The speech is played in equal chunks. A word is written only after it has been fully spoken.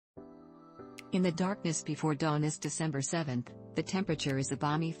In the darkness before dawn is December 7th, the temperature is a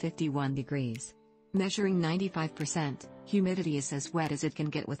balmy 51 degrees. Measuring 95%, humidity is as wet as it can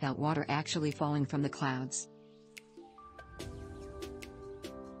get without water actually falling from the clouds.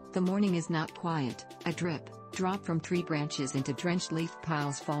 The morning is not quiet, a drop from tree branches into drenched leaf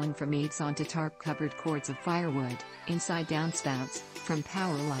piles falling from eaves onto tarp-covered cords of firewood, inside downspouts, from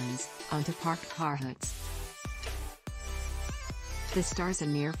power lines, onto parked car hoods. The stars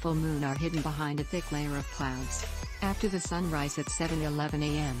and near full moon are hidden behind a thick layer of clouds. After the sunrise at 7:11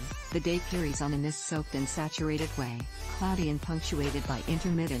 a.m., the day carries on in this soaked and saturated way, cloudy and punctuated by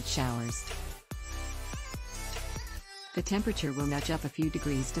intermittent showers. The temperature will nudge up a few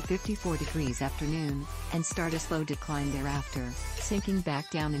degrees to 54 degrees afternoon, and start a slow decline thereafter, sinking back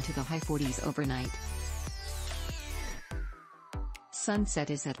down into the high 40s overnight. Sunset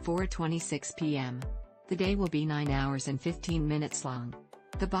is at 4:26 p.m. The day will be 9 hours and 15 minutes long.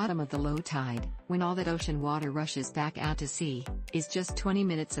 The bottom of the low tide, when all that ocean water rushes back out to sea, is just 20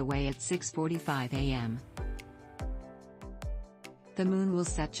 minutes away at 6:45 a.m. The moon will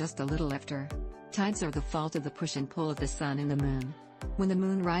set just a little after. Tides are the fault of the push and pull of the sun and the moon. When the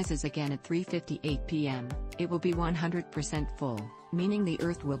moon rises again at 3:58 p.m., it will be 100% full, meaning the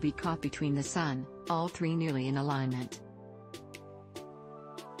Earth will be caught between the sun, all three nearly in alignment.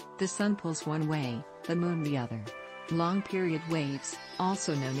 The sun pulls one way, the moon the other. Long-period waves,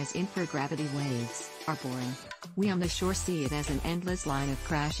 also known as infragravity waves, are born. We on the shore see it as an endless line of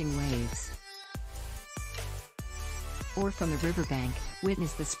crashing waves. Or from the riverbank,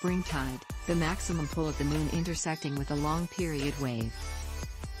 witness the spring tide, the maximum pull of the moon intersecting with a long-period wave.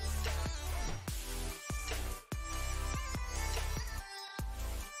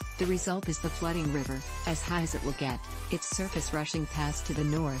 The result is the flooding river, as high as it will get, its surface rushing past to the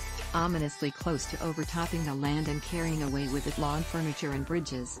north, ominously close to overtopping the land and carrying away with it lawn furniture and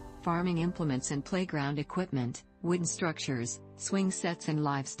bridges, farming implements and playground equipment, wooden structures, swing sets and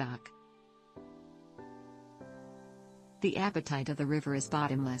livestock. The appetite of the river is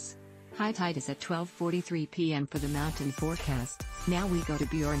bottomless. High tide is at 12:43 p.m. for the mountain forecast. Now we go to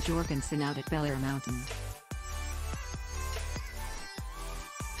Bjorn Jorgensen out at Belair Mountain.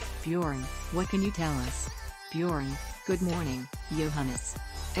 Bjorn, what can you tell us? Bjorn, good morning, Johannes.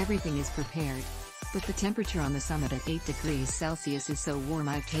 Everything is prepared. But the temperature on the summit at 8 degrees Celsius is so warm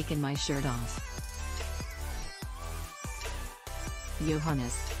I've taken my shirt off.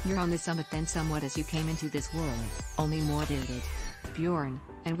 Johannes, you're on the summit then somewhat as you came into this world, only more dated. Bjorn,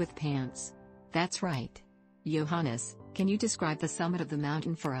 and with pants. That's right. Johannes, can you describe the summit of the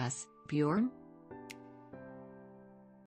mountain for us, Bjorn?